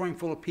auditorium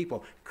full of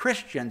people.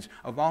 Christians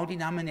of all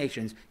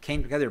denominations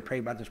came together to pray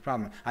about this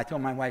problem. I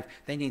told my wife,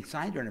 they need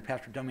signs, and the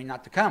pastor told me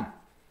not to come.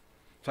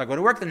 So I go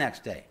to work the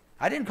next day.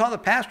 I didn't call the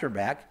pastor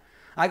back.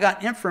 I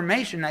got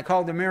information. I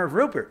called the mirror of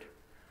Rupert.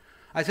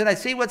 I said, I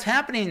see what's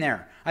happening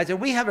there. I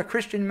said, we have a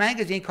Christian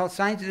magazine called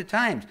Signs of the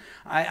Times.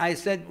 I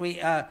said, we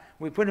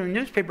put them in a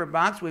newspaper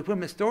box. We put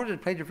them in stores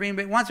and place it for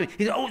anybody who wants to.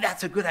 He said, oh,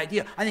 that's a good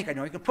idea. I think I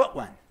know you can put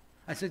one.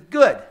 I said,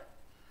 good.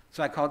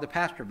 So I called the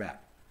pastor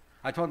back.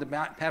 I told the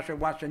pastor to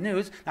watch the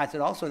news. I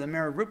said, also, the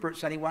mayor of Rupert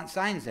said he wants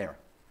signs there.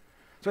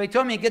 So he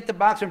told me to get the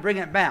box and bring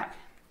it back.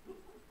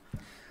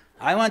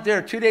 I went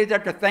there 2 days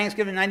after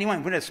Thanksgiving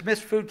 91. Went to Smith's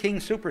Food King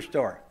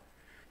Superstore.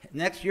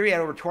 Next year, he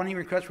had over 20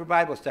 requests for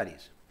Bible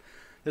studies.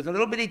 There's a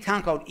little bitty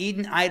town called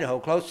Eden, Idaho,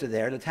 close to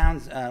there. The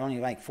town's only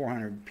like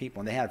 400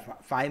 people. They had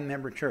a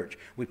 5-member church.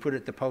 We put it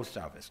at the post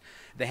office.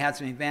 They had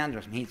some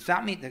evangelism. He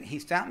stopped me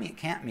at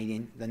camp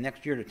meeting the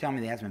next year to tell me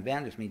they had some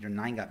evangelist meetings, and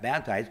 9 got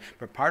baptized.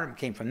 But part of them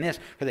came from this,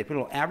 because they put a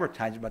little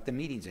advertising about the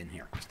meetings in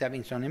here,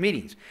 stepping stone to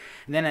meetings.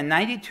 And then in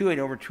 92, I had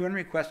over 200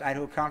 requests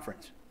Idaho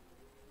conference.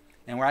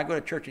 And where I go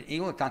to church in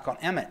Eagle, a town called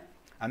Emmett,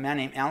 a man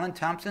named Alan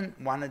Thompson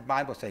wanted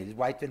Bible studies. His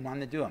wife didn't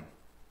want to do them,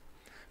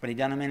 but he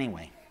done them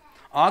anyway.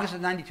 August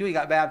of 92, he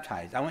got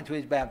baptized. I went to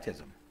his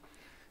baptism.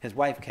 His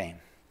wife came.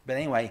 But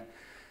anyway,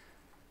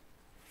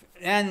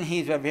 and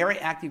he's a very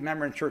active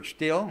member in church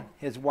still.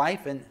 His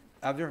wife and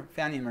other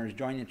family members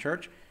join the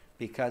church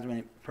because when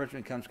a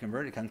person becomes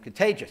converted, it becomes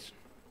contagious.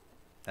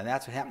 And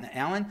that's what happened to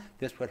Alan.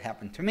 This is what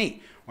happened to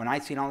me. When I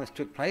seen all this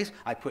took place,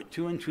 I put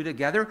 2 and 2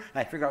 together, and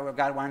I figured out what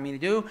God wanted me to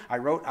do. I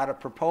wrote out a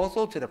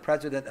proposal to the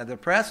president of the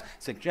press,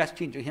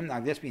 suggesting to him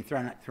that this be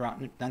done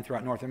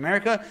throughout North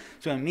America.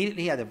 So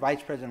immediately, he had the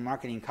vice president of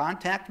marketing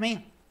contact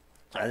me.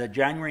 As of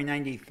January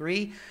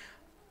 93,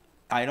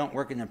 I don't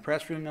work in the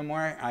press room no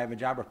more. I have a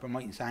job of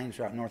promoting signs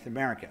throughout North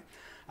America.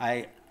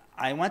 I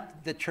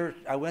went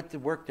to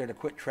work there to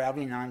quit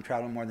traveling. Now I'm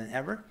traveling more than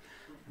ever.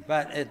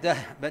 But it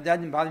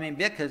doesn't bother me a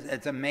bit, because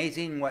it's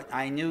amazing what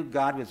I knew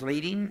God was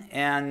leading.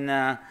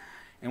 And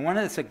one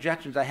of the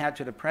suggestions I had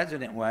to the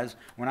president was,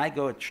 when I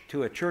go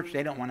to a church,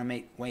 they don't want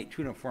to wait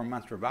 2 to 4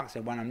 months for a box. They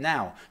want them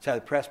now. So I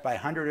press by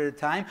 100 at a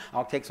time.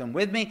 I'll take some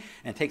with me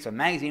and take some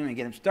magazine and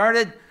get them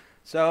started.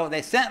 So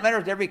they sent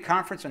letters to every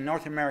conference in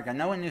North America.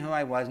 No one knew who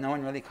I was. No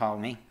one really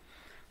called me.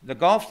 The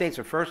Gulf states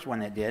were the first one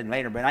that did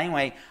later. But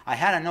anyway, I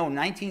had an old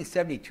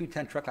 1972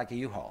 ton truck like a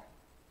U-Haul.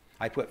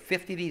 I put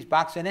 50 of these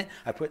boxes in it.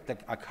 I put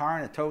a car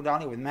in a tow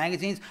dolly with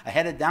magazines. I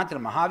headed down to the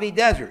Mojave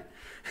Desert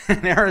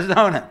in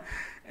Arizona.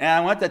 And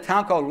I went to a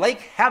town called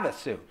Lake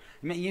Havasu.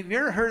 I mean, have you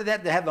ever heard of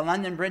that? They have the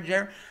London Bridge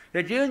there.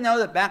 Did you know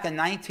that back in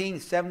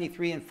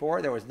 1973 and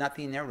 4, there was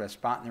nothing there, was a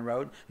spot in the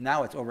road?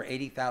 Now it's over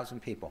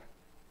 80,000 people.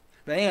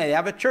 But anyway, they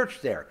have a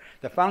church there.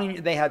 The following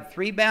year, they had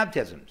 3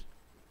 baptisms.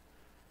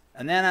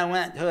 And then I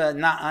went to a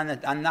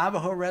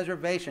Navajo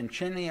reservation,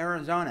 Chinle,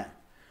 Arizona,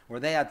 where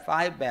they had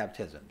 5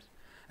 baptisms.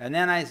 And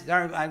then I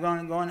started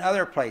going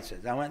other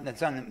places. I went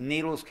to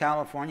Needles,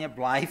 California,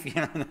 Blythe, you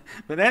know.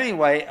 But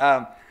anyway,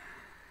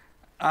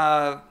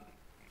 now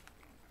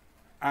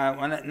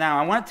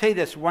I want to tell you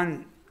this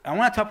one. I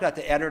want to talk about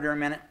the editor a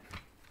minute.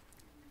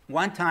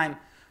 One time,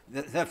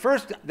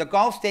 the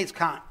Gulf States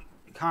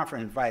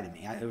Conference invited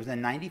me. It was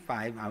in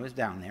 '95. I was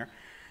down there.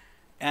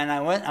 And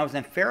I was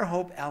in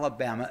Fairhope,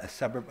 Alabama, a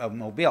suburb of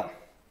Mobile.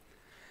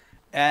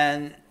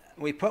 And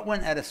we put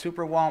one at a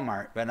super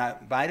Walmart.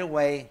 But by the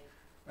way,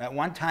 at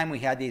one time we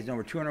had these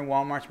over 200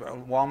 Walmarts,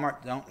 but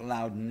Walmart don't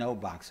allow no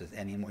boxes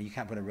anymore. You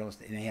can't put a real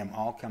estate, and they have them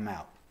all come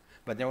out.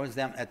 But there was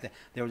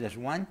this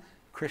one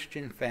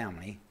Christian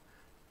family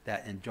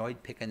that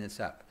enjoyed picking this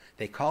up.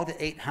 They called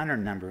the 800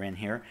 number in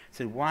here,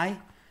 said, why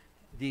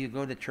do you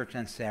go to church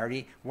on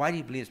Saturday? Why do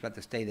you believe it's about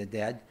the state of the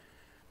dead?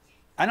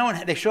 I know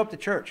they show up to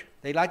church.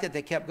 They liked it.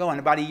 They kept going.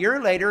 About a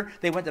year later,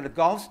 they went to the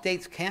Gulf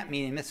States camp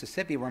meeting in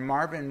Mississippi, where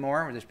Marvin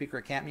Moore was the speaker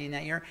at camp meeting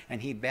that year,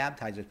 and he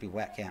baptized those people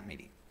at camp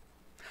meeting.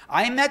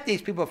 I met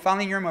these people the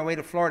following year on my way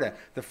to Florida.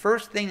 The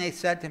first thing they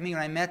said to me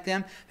when I met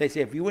them, they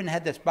said, if you wouldn't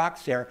have had this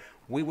box there,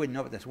 we wouldn't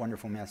know this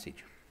wonderful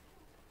message.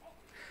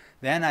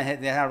 Then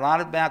they had a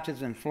lot of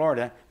baptisms in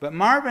Florida. But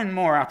Marvin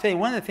Moore, I'll tell you,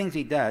 one of the things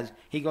he does,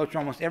 he goes through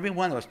almost every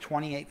one of those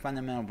 28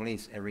 fundamental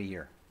beliefs every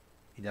year.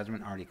 He does them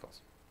in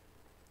articles.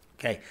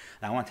 Okay,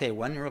 now I want to tell you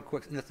one real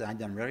quick, listen, I've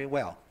done very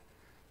well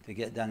to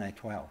get done at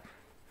 12.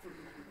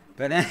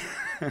 But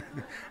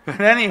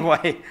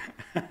anyway,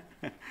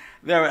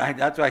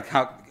 that's why I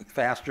talk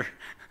faster.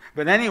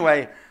 But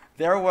anyway,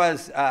 there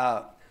was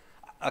about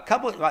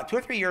 2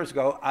 or 3 years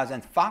ago, I was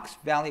in Fox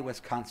Valley,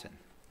 Wisconsin.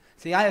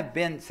 See, I have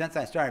been, since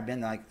I started, I've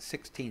been to like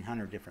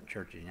 1,600 different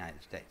churches in the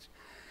United States.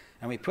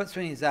 And we put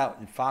some of these out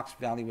in Fox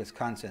Valley,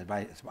 Wisconsin,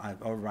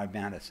 over by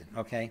Madison,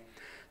 okay?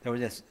 There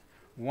was this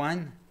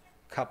one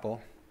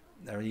couple.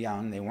 They were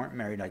young. They weren't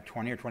married, like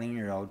 20 or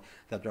 21-year-old,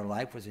 that their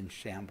life was in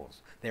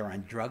shambles. They were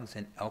on drugs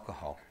and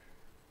alcohol.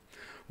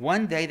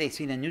 One day, they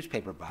seen a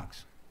newspaper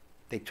box.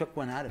 They took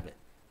one out of it.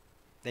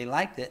 They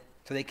liked it,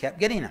 so they kept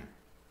getting them.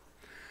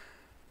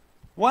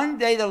 One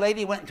day, the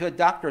lady went to a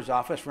doctor's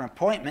office for an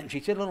appointment, and she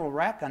said a little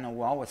rack on the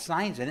wall with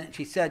signs in it. And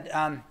she said,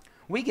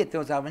 we get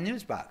those out of a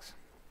news box.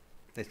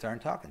 They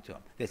started talking to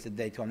them. They said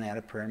they told them they had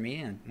a prayer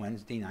meeting on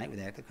Wednesday night. Would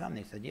they have to come?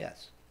 They said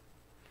yes.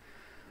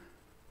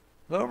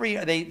 Well, over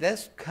here,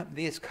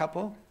 this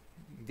couple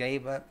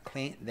gave up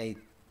clean. They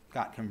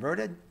got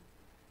converted.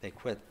 They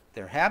quit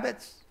their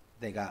habits.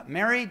 They got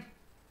married.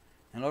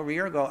 And over a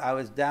year ago, I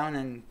was down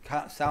in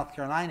South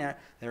Carolina.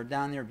 They were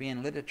down there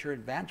being literature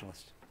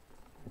evangelists.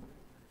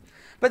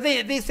 But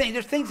these things,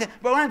 there's things that,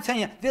 but what I'm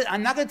telling you,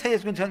 I'm not going to tell you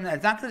it's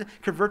not going to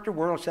convert the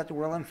world, set the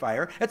world on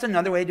fire. It's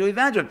another way to do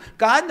evangelism.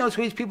 God knows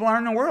who these people are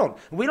in the world.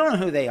 We don't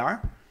know who they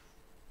are.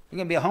 You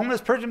can be a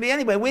homeless person, be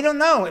anybody. We don't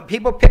know.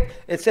 People pick,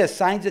 it says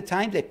signs of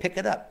times, they pick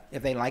it up.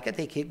 If they like it,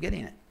 they keep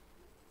getting it.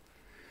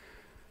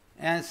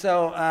 And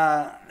so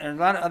there's a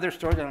lot of other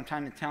stories I don't have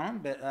time to tell them,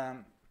 but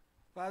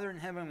Father in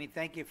heaven, we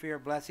thank you for your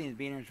blessings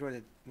being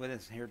with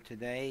us here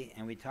today.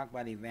 And we talk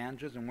about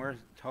evangelism. We're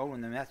told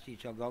when the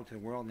message shall go to the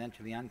world and then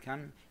to the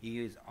uncommon, you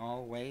use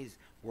all ways,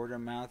 word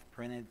of mouth,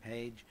 printed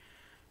page,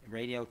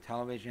 radio,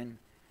 television.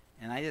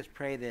 And I just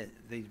pray that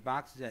these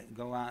boxes that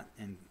go out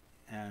and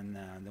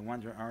the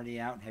ones that are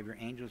already out, have your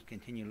angels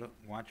continue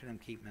watching them,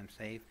 keeping them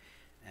safe.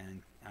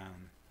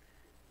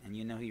 And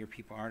you know who your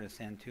people are to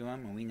send to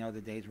them. And we know the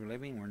days we're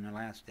living, we're in the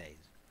last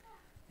days.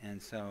 And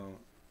so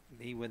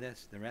be with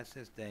us the rest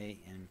of this day,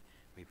 and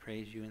we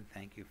praise you and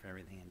thank you for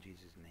everything in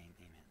Jesus' name.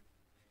 Amen.